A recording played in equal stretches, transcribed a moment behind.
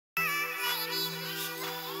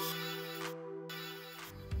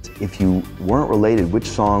if you weren't related, which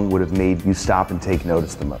song would have made you stop and take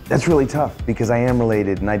notice the most? That's really tough because I am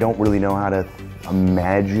related and I don't really know how to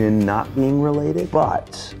imagine not being related,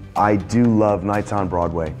 but I do love Nights on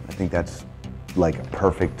Broadway. I think that's like a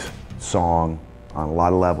perfect song on a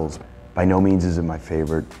lot of levels. By no means is it my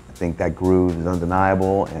favorite. I think that groove is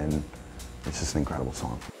undeniable and it's just an incredible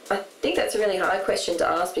song. I think that's a really hard question to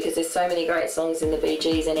ask because there's so many great songs in the Bee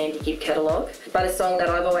Gees and Andy Gibb catalogue. But a song that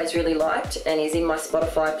I've always really liked and is in my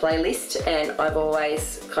Spotify playlist and I've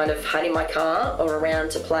always kind of had in my car or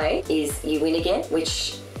around to play is You Win Again,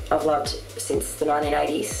 which I've loved since the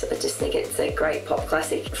 1980s. I just think it's a great pop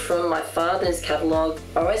classic. From my father's catalogue,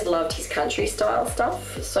 I always loved his country style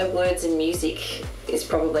stuff. So Words and Music is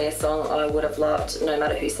probably a song I would have loved no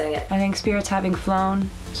matter who sang it. I think Spirits Having Flown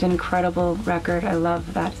is an incredible record. I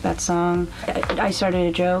love that song. I Started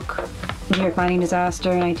a Joke, New York Mining Disaster,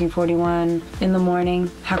 1941, In the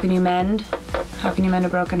Morning, How Can You Mend? How Can You Mend a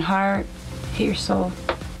Broken Heart? Hit Your Soul.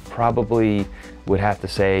 Probably would have to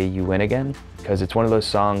say You Win Again, because it's one of those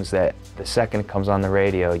songs that the second it comes on the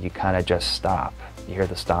radio, you kind of just stop. You hear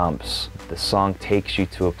the stomps. The song takes you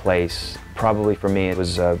to a place. Probably for me, it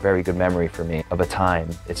was a very good memory for me of a time.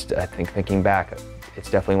 I think thinking back, it's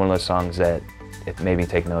definitely one of those songs that it made me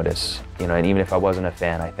take notice, you know, and even if I wasn't a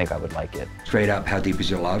fan, I think I would like it. Straight up, How Deep Is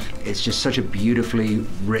Your Love? It's just such a beautifully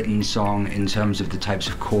written song in terms of the types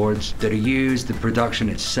of chords that are used, the production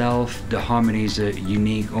itself, the harmonies are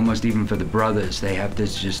unique, almost even for the brothers. They have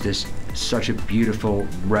such a beautiful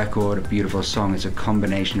record, a beautiful song. It's a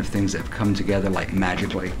combination of things that have come together like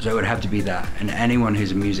magically. So it would have to be that. And anyone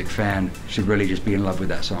who's a music fan should really just be in love with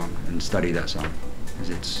that song and study that song, because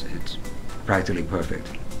it's practically perfect.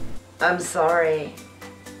 I'm sorry,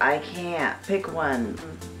 I can't pick one.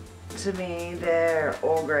 To me, they're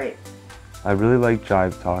all great. I really like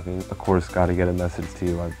Jive Talking. Of course, Gotta Get a Message to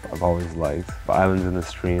You, I've always liked. Islands in the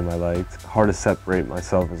Stream, I liked. Hard to Separate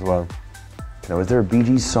myself as well. You know, is there a Bee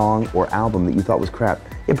Gees song or album that you thought was crap?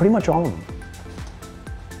 Yeah, pretty much all of them.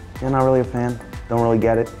 Yeah, not really a fan, don't really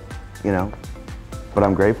get it, you know, but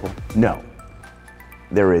I'm grateful. No,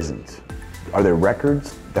 there isn't. Are there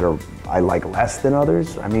records that I like less than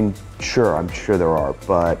others? I mean, sure, I'm sure there are,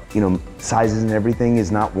 but, you know, Sizes and Everything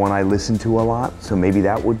is not one I listen to a lot, so maybe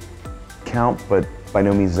that would count, but by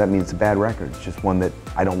no means does that mean it's a bad record. It's just one that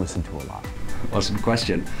I don't listen to a lot. Awesome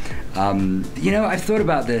question. You know, I've thought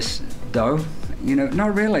about this, though. You know,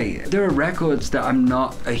 not really. There are records that I'm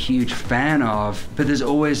not a huge fan of, but there's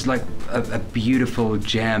always like a beautiful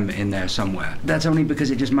gem in there somewhere. That's only because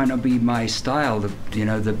it just might not be my style.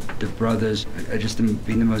 The brothers are just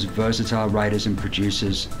being the most versatile writers and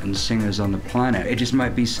producers and singers on the planet. It just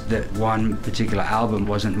might be that one particular album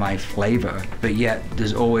wasn't my flavor, but yet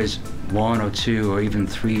there's always one or two or even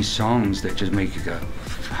three songs that just make you go,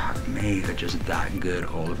 fuck me, they're just that good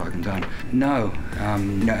all the fucking time. No,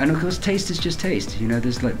 and of course taste is just taste. You know,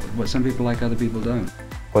 there's like what some people like, other people don't.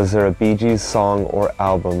 Was there a Bee Gees song or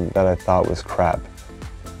album that I thought was crap?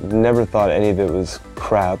 Never thought any of it was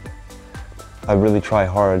crap. I really try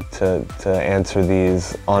hard to answer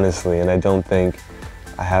these honestly, and I don't think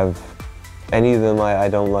I have any of them I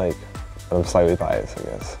don't like, but I'm slightly biased, I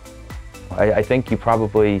guess. I think you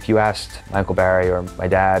probably, if you asked my Uncle Barry or my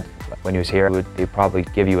dad when he was here, they'd probably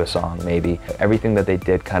give you a song, maybe. Everything that they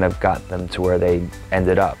did kind of got them to where they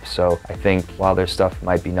ended up. So I think while their stuff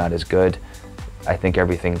might be not as good, I think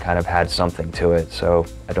everything kind of had something to it. So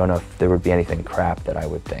I don't know if there would be anything crap that I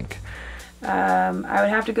would think. I would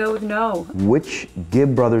have to go with no. Which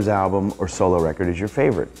Gibb Brothers album or solo record is your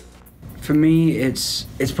favorite? For me, it's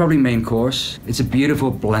probably Main Course. It's a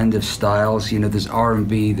beautiful blend of styles. You know, there's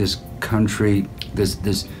R&B, there's country, there's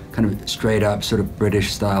kind of straight up sort of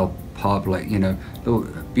British style pop, like, you know, little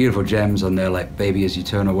beautiful gems on there like Baby As You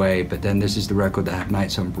Turn Away, but then this is the record that had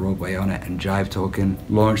Nights on Broadway on it, and Jive Talking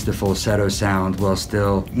launched the falsetto sound while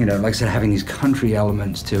still, you know, like I said, having these country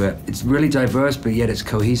elements to it. It's really diverse, but yet it's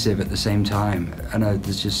cohesive at the same time. And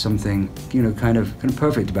there's just something, you know, kind of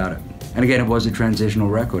perfect about it. And again, it was a transitional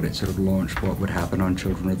record. It sort of launched what would happen on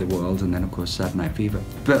Children of the World, and then of course Saturday Night Fever.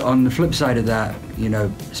 But on the flip side of that, you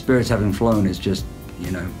know, Spirits Having Flown is just,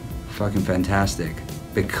 you know, fucking fantastic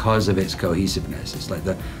because of its cohesiveness. It's like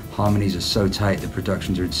the harmonies are so tight, the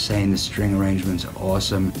productions are insane, the string arrangements are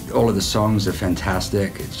awesome, all of the songs are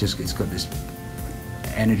fantastic. It's got this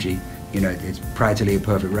energy. You know, it's practically a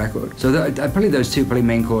perfect record. So probably those two, probably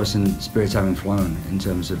Main Course and Spirits Having Flown, in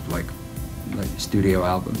terms of like studio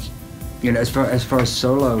albums. You know, as far as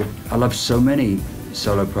solo, I love so many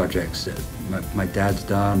solo projects. my dad's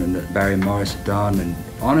done and that Barry and Morris have done. And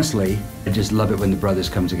honestly, I just love it when the brothers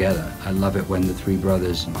come together. I love it when the three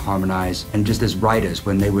brothers harmonize. And just as writers,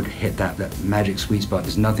 when they would hit that magic sweet spot,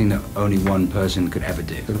 there's nothing that only one person could ever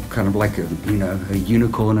do. Kind of like a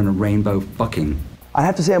unicorn and a rainbow fucking. I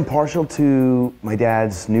have to say I'm partial to my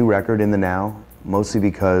dad's new record, In the Now, mostly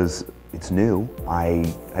because it's new.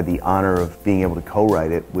 I had the honor of being able to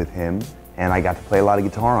co-write it with him, and I got to play a lot of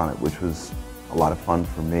guitar on it, which was a lot of fun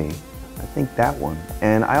for me. I think that one.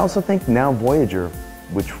 And I also think Now Voyager,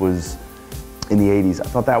 which was in the 80s, I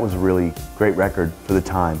thought that was a really great record for the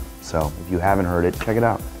time. So if you haven't heard it, check it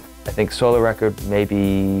out. I think solo record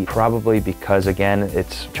maybe probably because, again,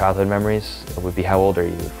 it's childhood memories. It would be How Old Are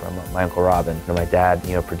You from my Uncle Robin. And my dad,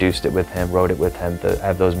 produced it with him, wrote it with him. I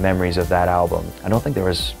have those memories of that album. I don't think there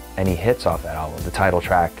was any hits off that album. The title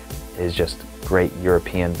track is just great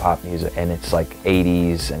European pop music, and it's like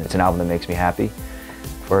 80s, and it's an album that makes me happy.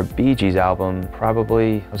 For a Bee Gees album,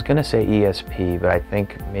 probably, I was gonna say ESP, but I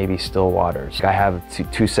think maybe Still Waters. I have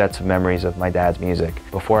two sets of memories of my dad's music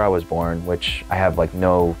before I was born, which I have like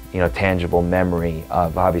no, tangible memory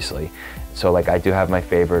of, obviously. So like I do have my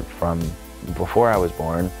favorite from before I was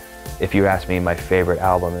born. If you ask me my favorite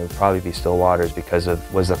album, it would probably be Still Waters because it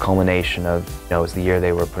was the culmination of, it was the year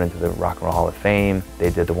they were put into the Rock and Roll Hall of Fame.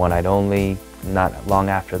 They did the One Night Only not long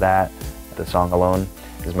after that, the song Alone.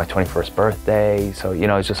 It was my 21st birthday, so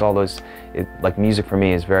it's just all those, like music for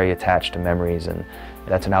me is very attached to memories, and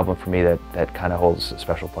that's an album for me that kind of holds a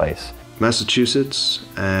special place. Massachusetts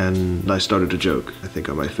and I Started a Joke, I think,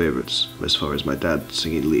 are my favorites as far as my dad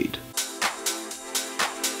singing lead.